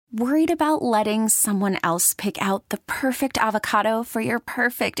Worried about letting someone else pick out the perfect avocado for your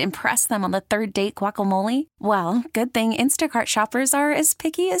perfect impress them on the third date guacamole? Well, good thing Instacart shoppers are as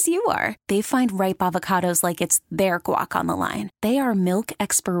picky as you are. They find ripe avocados like it's their guac on the line. They are milk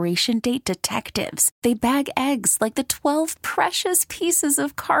expiration date detectives. They bag eggs like the 12 precious pieces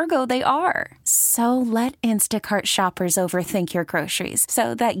of cargo they are. So let Instacart shoppers overthink your groceries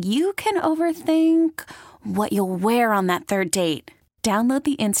so that you can overthink what you'll wear on that third date. Download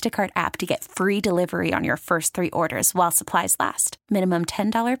the Instacart app to get free delivery on your first 3 orders while supplies last. Minimum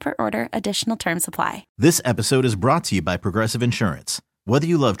 $10 per order. Additional terms apply. This episode is brought to you by Progressive Insurance. Whether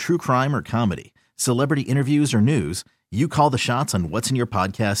you love true crime or comedy, celebrity interviews or news, you call the shots on what's in your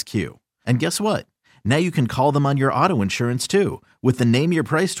podcast queue. And guess what? Now you can call them on your auto insurance too with the Name Your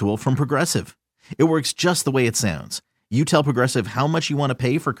Price tool from Progressive. It works just the way it sounds. You tell Progressive how much you want to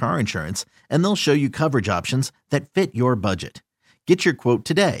pay for car insurance, and they'll show you coverage options that fit your budget. Get your quote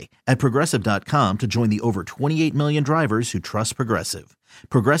today at Progressive.com to join the over 28 million drivers who trust Progressive.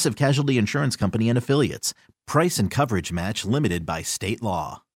 Progressive Casualty Insurance Company and Affiliates. Price and coverage match limited by state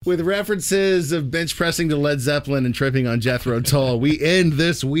law. With references of bench pressing to Led Zeppelin and tripping on Jethro Tull, we end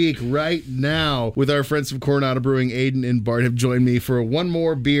this week right now with our friends from Coronado Brewing. Aiden and Bart have joined me for one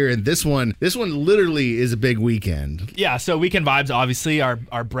more beer, and this one literally is a big weekend. Yeah, so Weekend Vibes, obviously, our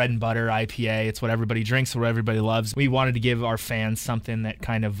bread and butter IPA. It's what everybody drinks, what everybody loves. We wanted to give our fans something that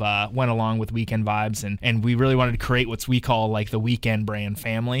kind of went along with Weekend Vibes, and we really wanted to create what we call like the Weekend brand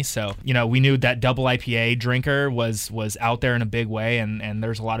family. So, you know, we knew that double IPA drinker was out there in a big way, and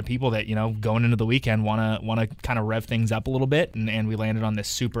there's a lot of people that, you know, going into the weekend want to kind of rev things up a little bit, and we landed on this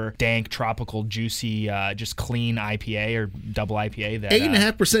super dank, tropical, juicy, just clean IPA or double IPA. That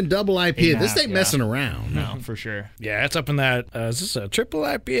 8.5% double IPA. This ain't messing around. No, for sure. Yeah, it's up in that. Is this a triple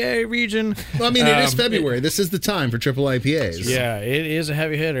IPA region? Well, I mean, it is February. This is the time for triple IPAs. Yeah, it is a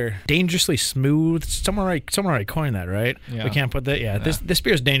heavy hitter. Dangerously smooth. Someone already coined that, right? Yeah. We can't put that. Yeah, this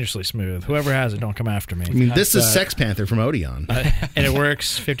beer is dangerously smooth. Whoever has it, don't come after me. I mean, this is Sex Panther from Odeon. And it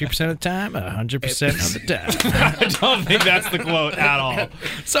works 50% of the time, 100% of the time. I don't think that's the quote at all.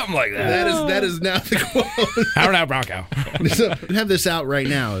 Something like that. That is not the quote. How now, Bronco? So, have this out right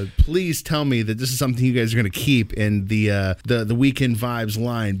now. Please tell me that this is something you guys are going to keep in the Weekend Vibes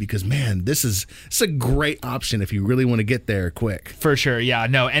line, because man, it's a great option if you really want to get there quick. For sure, yeah.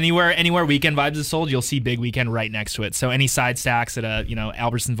 No, anywhere Weekend Vibes is sold, you'll see Big Weekend right next to it. So any side stacks at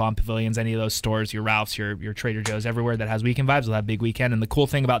Albertson Vaughn Pavilions, any of those stores, your Ralph's, your Trader Joe's, everywhere that has Weekend Vibes will have Big Weekend. And the cool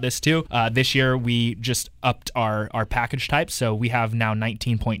thing about this too, this year we just upped our package type, so we have now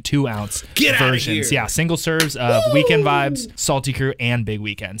 19.2 ounce versions. Yeah, single serves of Weekend Vibes, Salty Crew, and Big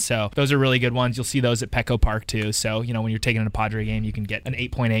Weekend. So those are really good ones. You'll see those at Petco Park too. So, you know, when you're taking in a Padre game, you can get an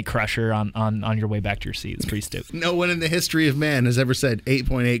 8.8 crusher on your way back to your seat. It's pretty stupid. No one in the history of man has ever said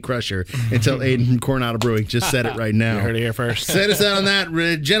 8.8 crusher until Aiden from Coronado Brewing just said it right now. You heard it here first. Send us out on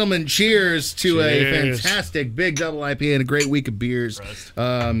that. Gentlemen, cheers to a fantastic big double IPA and a great week of beers.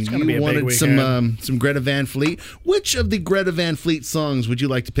 You wanted some Greta Van Fleet. Which of the Greta Van Fleet songs would you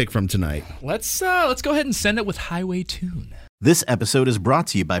like to pick from tonight? Let's go ahead and send it with Highway Tune. This episode is brought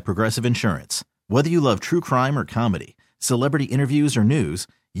to you by Progressive Insurance. Whether you love true crime or comedy, celebrity interviews or news,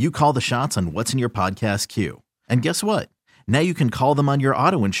 you call the shots on what's in your podcast queue. And guess what? Now you can call them on your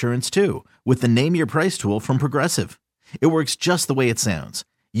auto insurance too with the Name Your Price tool from Progressive. It works just the way it sounds.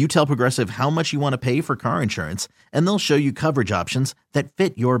 You tell Progressive how much you want to pay for car insurance, and they'll show you coverage options that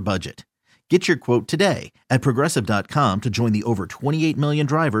fit your budget. Get your quote today at Progressive.com to join the over 28 million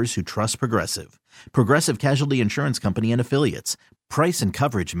drivers who trust Progressive. Progressive Casualty Insurance Company and Affiliates. Price and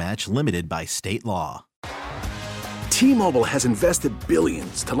coverage match limited by state law. T-Mobile has invested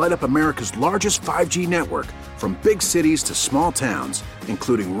billions to light up America's largest 5G network, from big cities to small towns,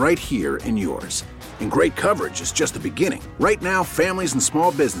 including right here in yours. And great coverage is just the beginning. Right now, families and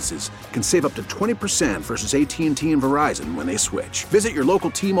small businesses can save up to 20% versus AT&T and Verizon when they switch. Visit your local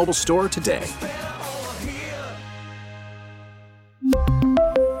T-Mobile store today.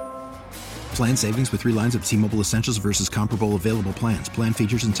 Plan savings with 3 lines of T-Mobile Essentials versus comparable available plans. Plan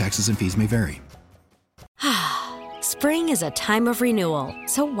features and taxes and fees may vary. Spring is a time of renewal,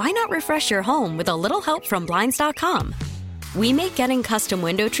 so why not refresh your home with a little help from Blinds.com? We make getting custom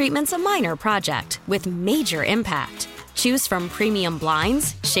window treatments a minor project with major impact. Choose from premium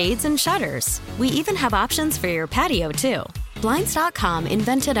blinds, shades, and shutters. We even have options for your patio, too. Blinds.com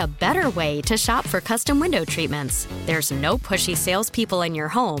invented a better way to shop for custom window treatments. There's no pushy salespeople in your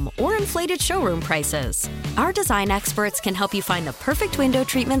home or inflated showroom prices. Our design experts can help you find the perfect window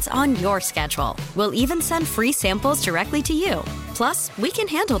treatments on your schedule. We'll even send free samples directly to you. Plus, we can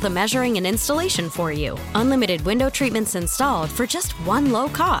handle the measuring and installation for you. Unlimited window treatments installed for just one low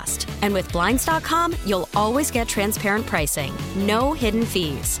cost. And with Blinds.com, you'll always get transparent pricing. No hidden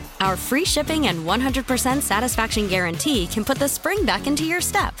fees. Our free shipping and 100% satisfaction guarantee can put the spring back into your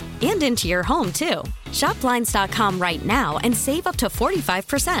step and into your home, too. Shop Blinds.com right now and save up to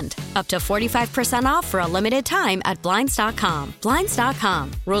 45%. Up to 45% off for a limited time at Blinds.com.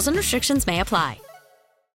 Blinds.com. Rules and restrictions may apply.